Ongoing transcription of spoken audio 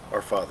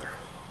Our Father,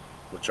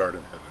 which art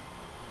in heaven,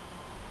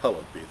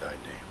 hallowed be thy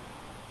name.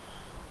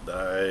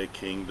 Thy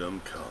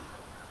kingdom come,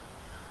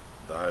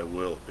 thy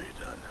will be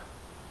done,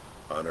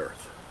 on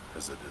earth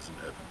as it is in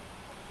heaven.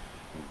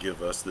 And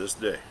give us this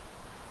day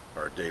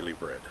our daily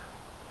bread,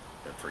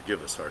 and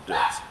forgive us our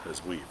debts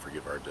as we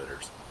forgive our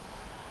debtors.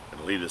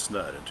 And lead us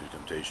not into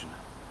temptation,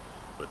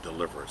 but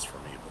deliver us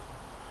from evil.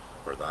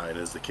 For thine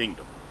is the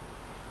kingdom,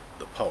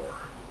 the power,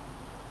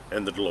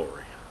 and the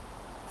glory,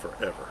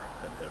 forever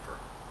and ever.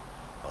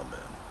 Amen.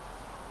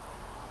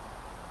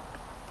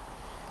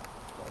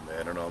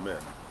 Amen and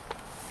amen.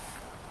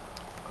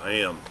 I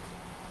am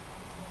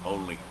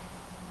only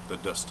the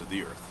dust of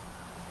the earth,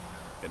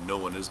 and no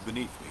one is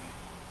beneath me.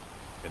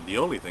 And the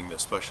only thing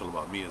that's special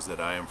about me is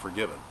that I am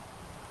forgiven,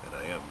 and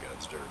I am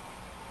God's dirt.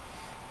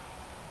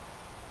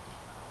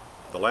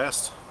 The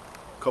last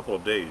couple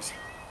of days,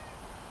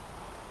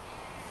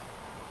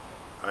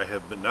 I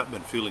have not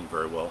been feeling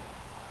very well.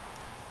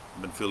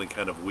 I've been feeling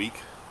kind of weak,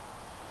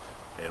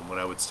 and when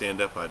I would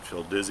stand up, I'd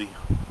feel dizzy.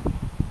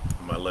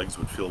 My legs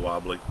would feel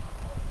wobbly,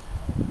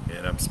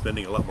 and I'm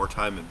spending a lot more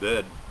time in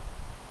bed,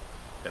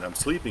 and I'm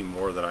sleeping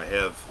more than I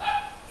have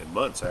in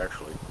months,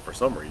 actually, for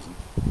some reason.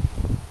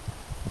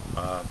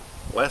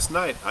 Last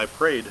night, I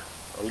prayed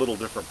a little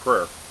different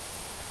prayer,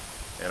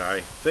 and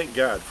I thank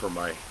God for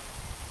my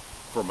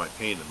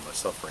pain and my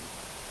suffering.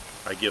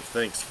 I give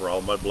thanks for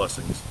all my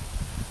blessings.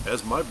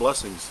 As my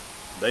blessings,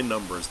 they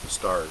number as the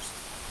stars,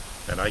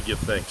 and I give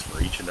thanks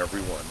for each and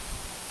every one.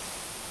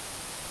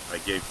 I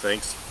gave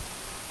thanks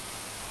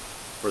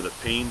for the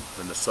pain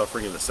and the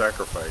suffering and the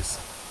sacrifice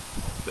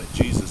that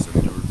Jesus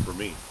endured for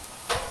me,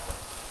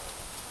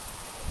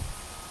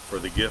 for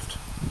the gift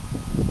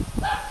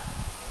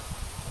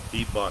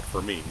he bought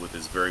for me with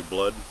his very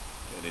blood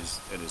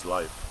and his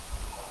life.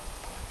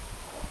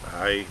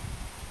 I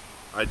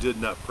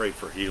did not pray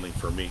for healing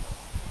for me,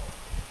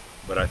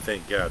 but I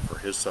thank God for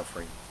his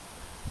suffering,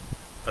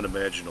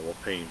 unimaginable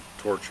pain,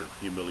 torture,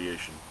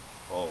 humiliation,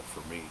 all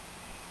for me.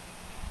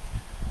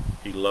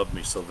 He loved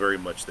me so very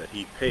much that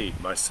he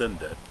paid my sin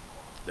debt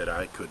that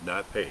I could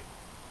not pay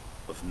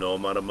with no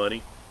amount of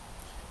money,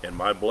 and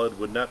my blood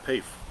would not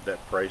pay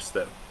that price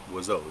that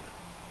was owed.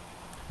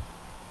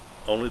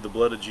 Only the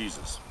blood of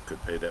Jesus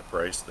could pay that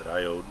price that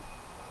I owed,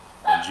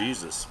 and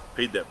Jesus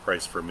paid that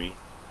price for me.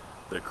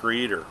 The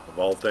Creator of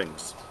all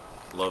things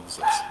loves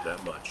us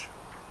that much.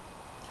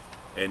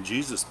 And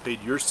Jesus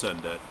paid your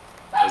sin debt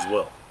as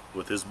well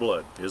with his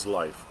blood, his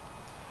life.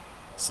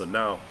 So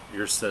now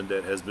your sin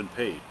debt has been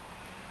paid.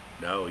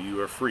 Now you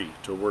are free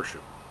to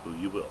worship who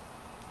you will.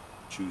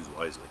 Choose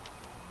wisely.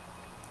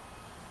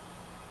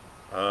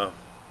 But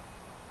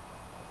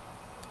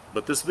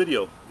this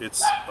video,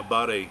 it's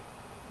about a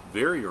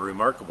very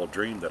remarkable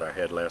dream that I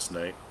had last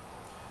night.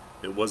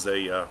 It was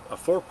a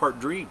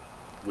 4-part dream,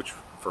 which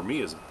for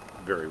me is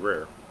very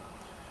rare.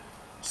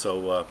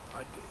 So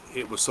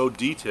it was so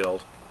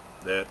detailed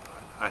that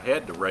I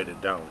had to write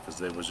it down because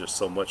there was just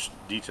so much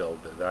detail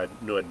that I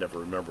knew I'd never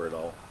remember it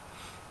all.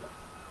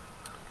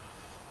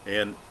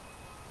 And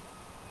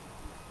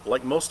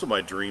like most of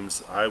my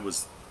dreams, I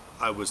was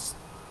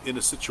in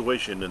a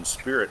situation in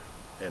spirit,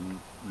 and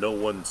no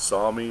one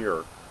saw me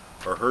or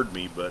heard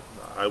me, but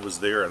I was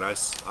there, and I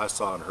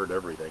saw and heard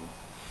everything.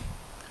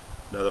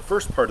 Now, the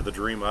first part of the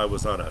dream, I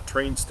was on a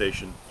train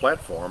station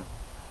platform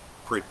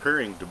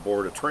preparing to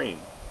board a train.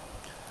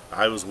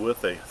 I was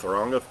with a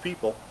throng of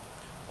people,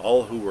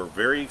 all who were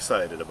very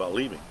excited about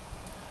leaving.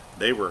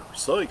 They were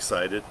so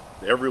excited,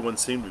 everyone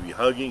seemed to be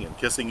hugging and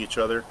kissing each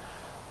other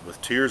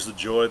with tears of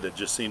joy that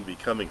just seemed to be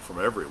coming from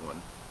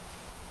everyone.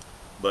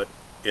 But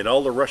in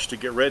all the rush to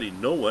get ready,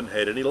 no one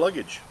had any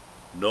luggage.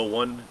 No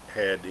one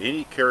had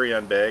any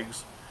carry-on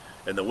bags,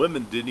 and the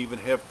women didn't even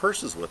have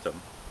purses with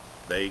them.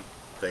 They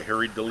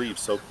hurried to leave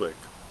so quick.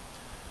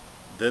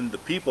 Then the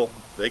people,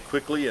 they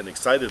quickly and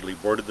excitedly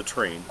boarded the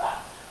train,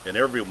 and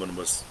everyone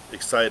was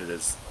excited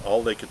as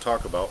all they could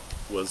talk about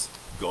was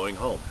going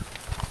home.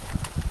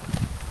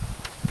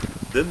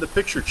 Then the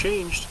picture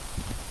changed,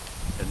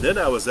 and then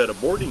I was at a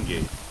boarding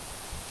gate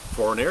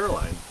for an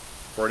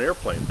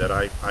airplane that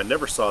I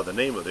never saw the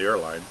name of the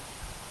airline.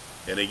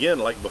 And again,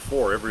 like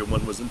before,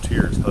 everyone was in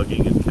tears,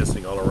 hugging and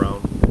kissing all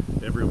around.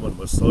 Everyone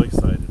was so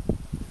excited.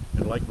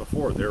 And like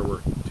before, there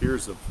were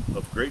tears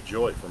of great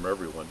joy from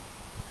everyone.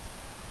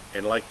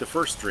 And like the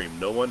first dream,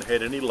 no one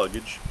had any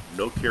luggage,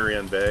 no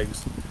carry-on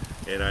bags,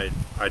 and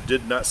I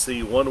did not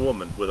see one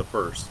woman with a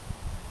purse.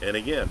 And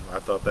again, I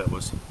thought that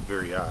was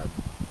very odd.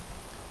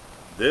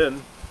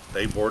 Then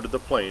they boarded the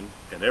plane,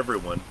 and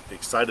everyone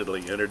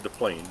excitedly entered the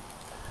plane,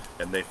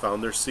 and they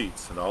found their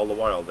seats, and all the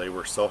while they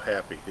were so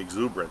happy,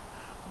 exuberant,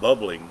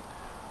 bubbling,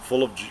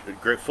 full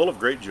of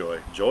great joy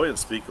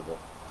unspeakable.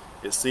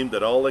 It seemed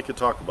that all they could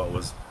talk about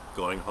was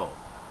going home.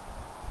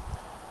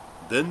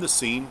 Then the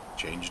scene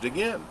changed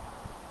again,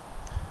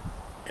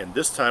 and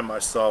this time I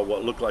saw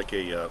what looked like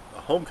a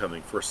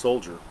homecoming for a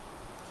soldier.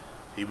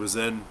 He was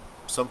in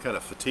some kind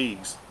of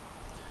fatigues,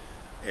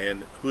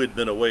 and who had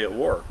been away at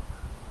war.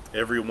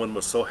 Everyone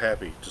was so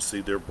happy to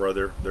see their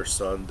brother, their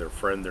son, their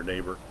friend, their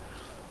neighbor,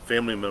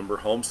 family member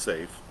home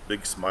safe,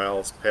 big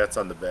smiles, pats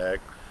on the back,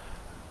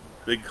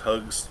 big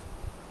hugs,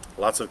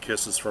 lots of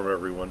kisses from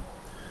everyone.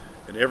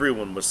 And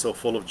everyone was so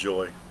full of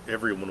joy.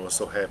 Everyone was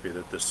so happy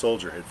that this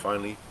soldier had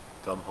finally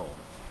come home.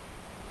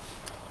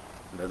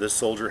 Now this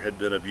soldier had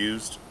been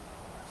abused,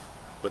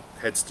 but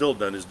had still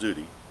done his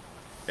duty,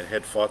 and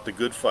had fought the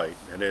good fight,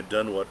 and had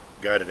done what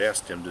God had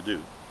asked him to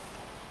do.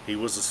 He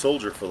was a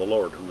soldier for the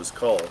Lord who was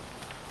called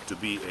to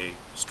be a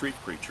street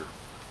preacher,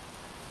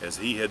 as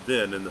he had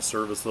been in the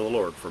service of the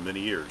Lord for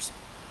many years,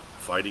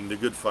 fighting the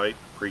good fight,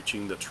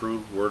 preaching the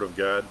true Word of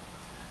God,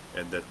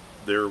 and that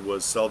there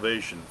was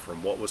salvation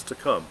from what was to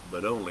come,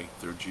 but only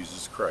through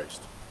Jesus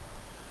Christ.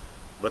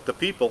 But the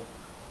people,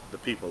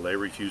 they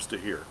refused to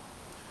hear,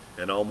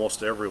 and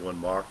almost everyone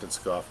mocked and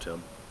scoffed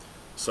him.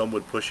 Some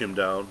would push him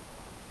down,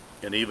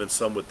 and even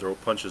some would throw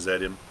punches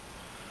at him,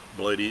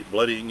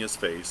 bloodying his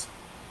face.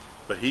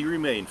 But he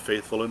remained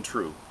faithful and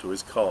true to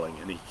his calling,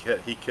 and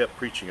he kept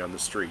preaching on the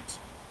streets.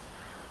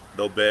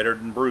 Though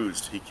battered and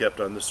bruised, he kept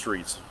on the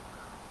streets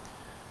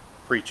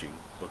preaching,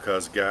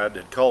 because God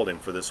had called him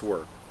for this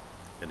work,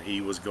 and he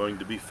was going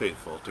to be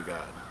faithful to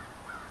God.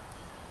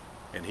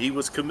 And he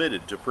was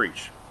committed to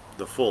preach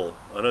the full,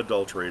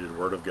 unadulterated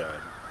Word of God.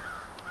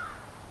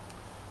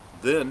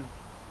 Then,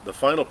 the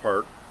final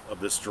part of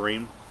this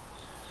dream,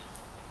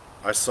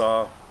 I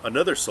saw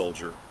another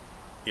soldier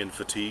in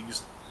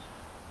fatigues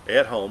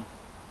at home,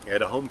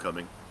 at a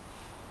homecoming,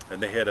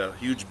 and they had a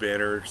huge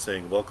banner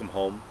saying, "Welcome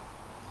home."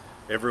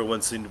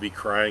 Everyone seemed to be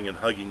crying and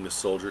hugging the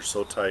soldier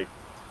so tight,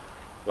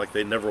 like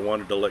they never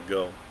wanted to let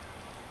go.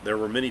 There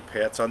were many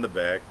pats on the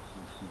back,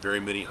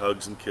 very many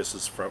hugs and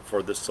kisses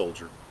for this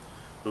soldier,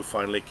 who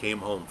finally came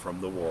home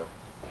from the war.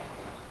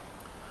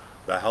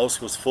 The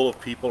house was full of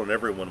people, and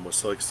everyone was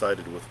so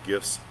excited with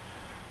gifts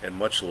and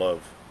much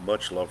love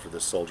for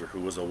this soldier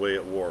who was away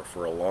at war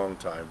for a long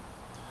time.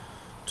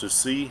 To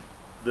see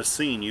the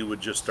scene, you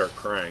would just start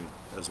crying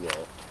as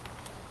well.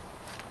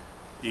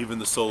 Even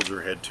the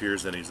soldier had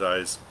tears in his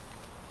eyes.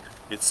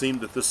 It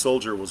seemed that this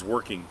soldier was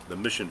working the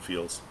mission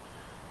fields,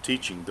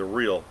 teaching the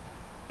real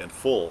and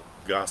full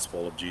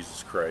gospel of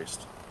Jesus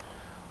Christ.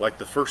 Like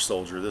the first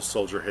soldier, this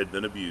soldier had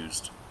been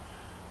abused,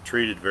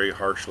 treated very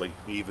harshly,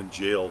 even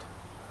jailed,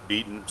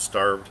 beaten,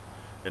 starved,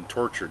 and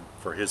tortured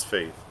for his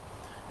faith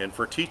and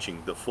for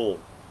teaching the full,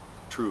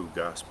 true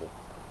gospel.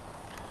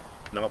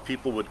 Now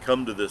people would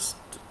come to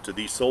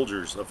these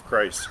soldiers of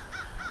Christ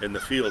in the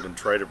field and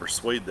try to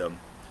persuade them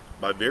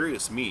by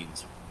various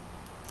means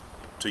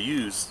to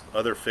use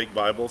other fake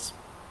Bibles,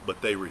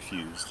 but they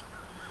refused.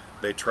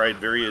 They tried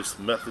various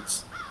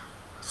methods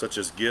such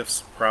as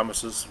gifts,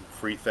 promises,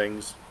 free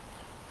things,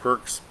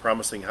 perks,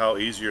 promising how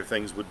easier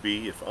things would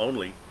be if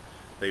only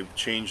they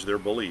changed their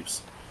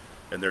beliefs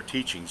and their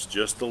teachings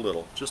just a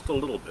little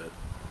bit,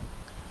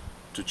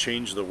 to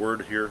change the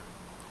word here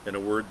and a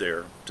word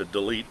there, to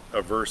delete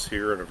a verse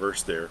here and a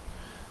verse there.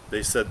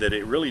 They said that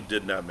it really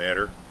did not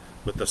matter,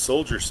 but the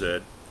soldier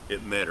said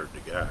it mattered to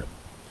God,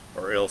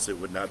 or else it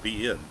would not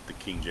be in the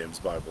King James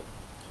Bible.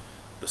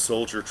 The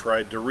soldier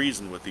tried to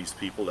reason with these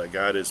people that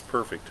God is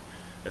perfect,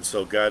 and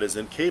so God is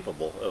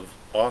incapable of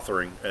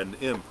authoring an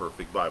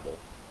imperfect Bible.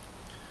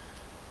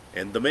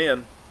 And that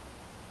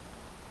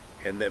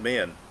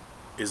man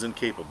is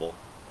incapable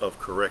of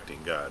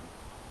correcting God.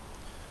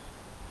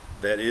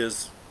 That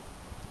is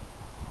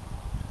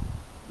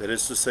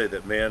to say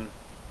that man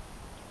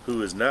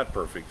who is not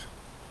perfect,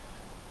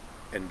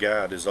 and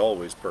God is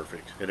always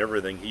perfect in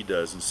everything he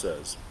does and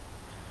says.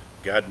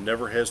 God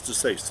never has to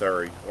say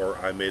sorry or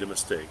I made a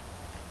mistake,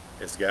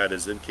 as God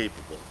is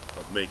incapable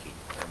of making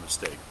a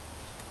mistake.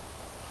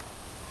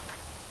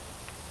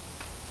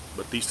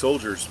 But these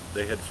soldiers,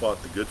 they had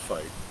fought the good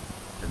fight,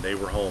 and they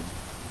were home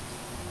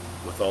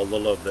with all the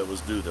love that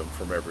was due them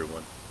from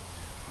everyone.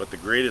 But the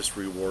greatest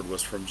reward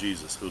was from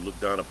Jesus, who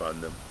looked down upon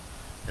them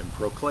and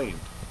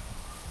proclaimed,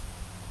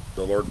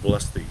 "The Lord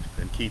bless thee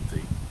and keep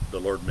thee. The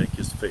Lord make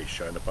his face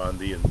shine upon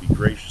thee and be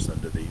gracious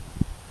unto thee.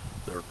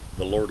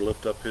 The Lord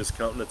lift up his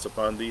countenance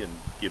upon thee and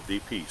give thee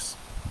peace.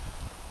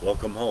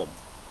 Welcome home,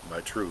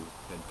 my true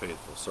and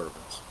faithful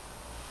servants."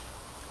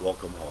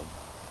 Welcome home,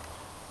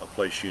 a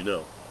place you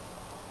know,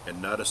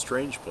 and not a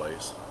strange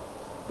place,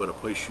 but a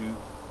place you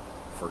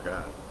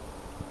forgot.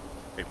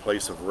 A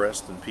place of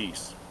rest and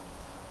peace,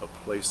 a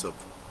place of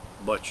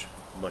much,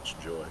 much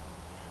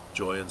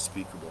joy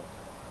unspeakable.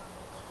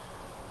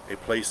 A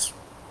place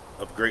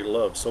of great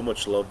love, so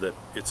much love that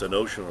it's an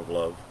ocean of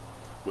love,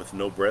 with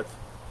no breadth,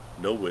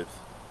 no width,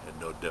 and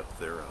no depth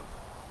thereof.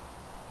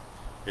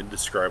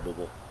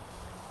 Indescribable,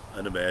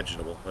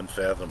 unimaginable,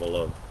 unfathomable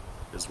love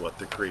is what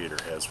the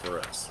Creator has for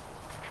us.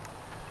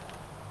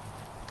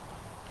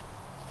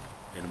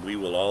 And we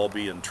will all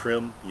be in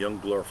trim, young,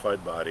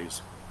 glorified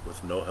bodies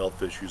with no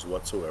health issues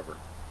whatsoever.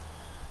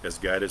 As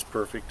God is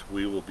perfect,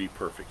 we will be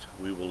perfect.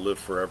 We will live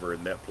forever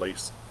in that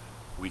place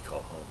we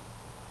call home.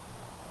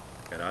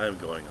 And I am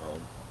going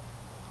home.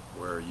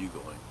 Where are you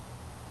going?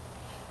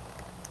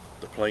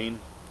 The plane,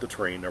 the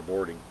train are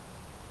boarding.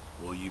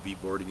 Will you be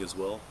boarding as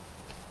well?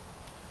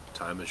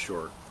 Time is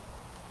short.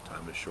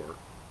 Time is short.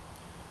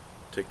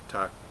 Tick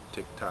tock,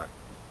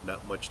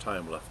 Not much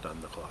time left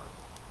on the clock.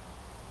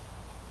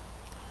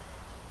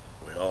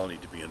 We all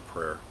need to be in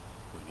prayer.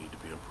 We need to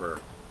be in prayer.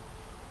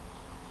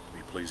 To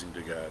be pleasing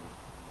to God.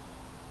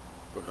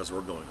 Because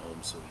we're going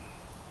home soon.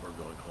 We're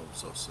going home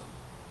so soon.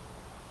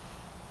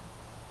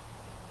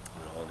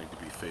 We all need to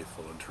be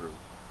faithful and true.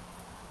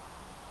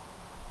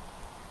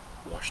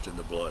 Washed in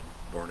the blood,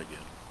 born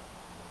again.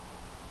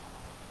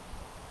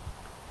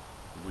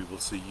 And we will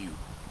see you.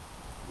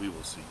 We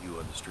will see you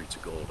on the streets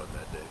of gold on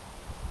that day.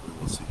 We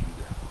will see you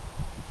there.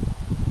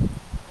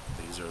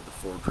 These are the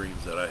 4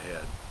 dreams that I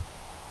had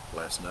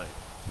last night.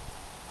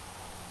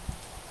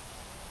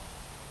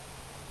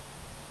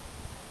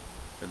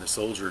 And the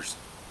soldiers,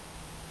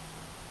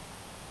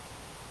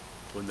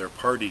 when their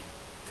party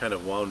kind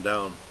of wound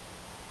down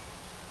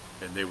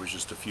and there was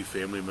just a few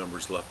family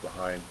members left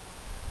behind,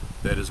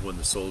 that is when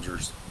the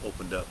soldiers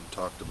opened up and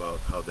talked about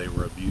how they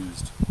were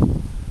abused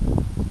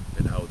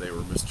and how they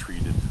were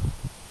mistreated.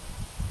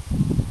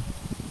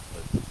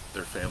 But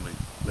their family,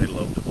 they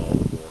loved them all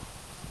the more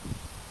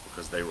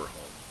because they were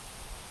home.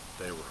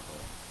 They were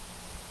home.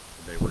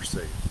 And they were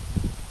safe.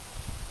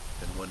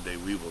 And one day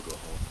we will go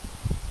home.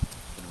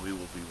 And we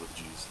will be with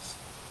Jesus.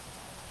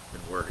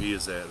 And where He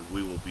is at,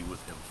 we will be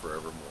with Him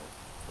forevermore.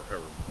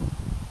 Forevermore.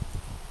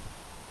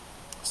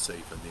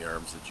 Safe in the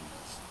arms of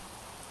Jesus.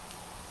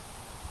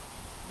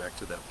 Back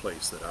to that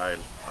place that I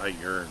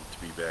yearn to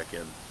be back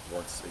in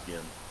once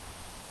again.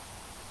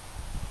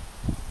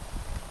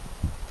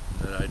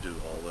 And I do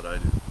all that I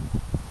do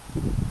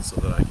so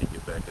that I can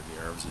get back in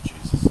the arms of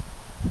Jesus.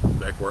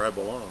 Back where I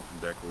belong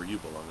and back where you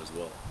belong as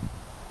well.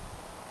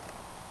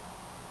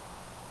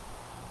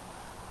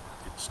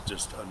 It's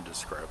just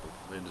indescribable.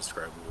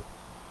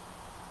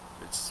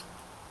 It's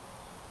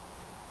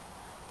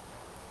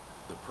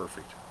the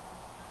perfect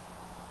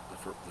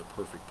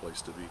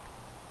place to be.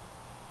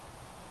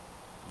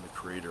 And the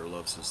Creator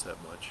loves us that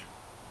much.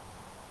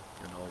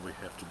 And all we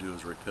have to do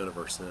is repent of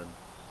our sin.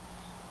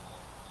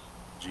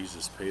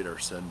 Jesus paid our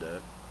sin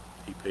debt.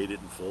 He paid it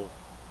in full.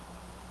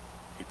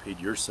 He paid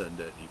your sin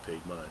debt, He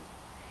paid mine.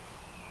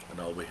 And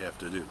all we have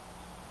to do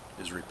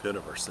is repent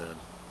of our sin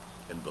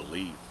and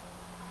believe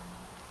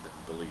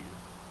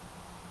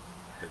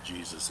that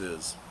Jesus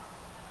is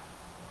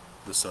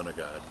the Son of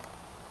God,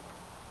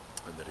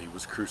 and that He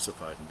was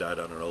crucified and died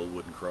on an old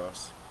wooden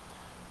cross,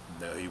 and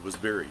that He was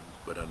buried,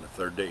 but on the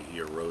 3rd day He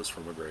arose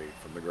from the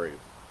grave,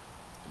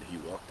 and He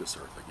walked this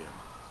earth again.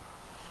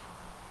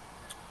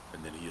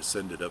 And then He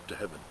ascended up to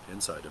heaven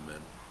inside of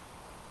men,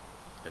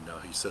 and now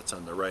He sits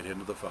on the right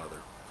hand of the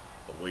Father,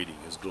 awaiting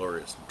His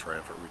glorious and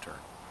triumphant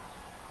return.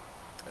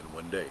 And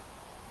one day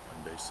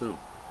soon,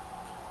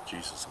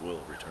 Jesus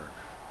will return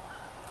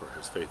for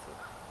His faithful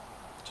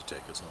to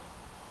take us home.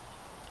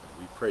 And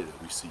we pray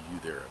that we see you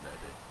there on that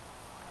day,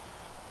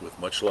 with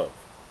much love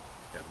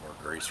and more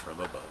grace from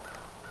above.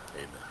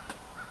 Amen.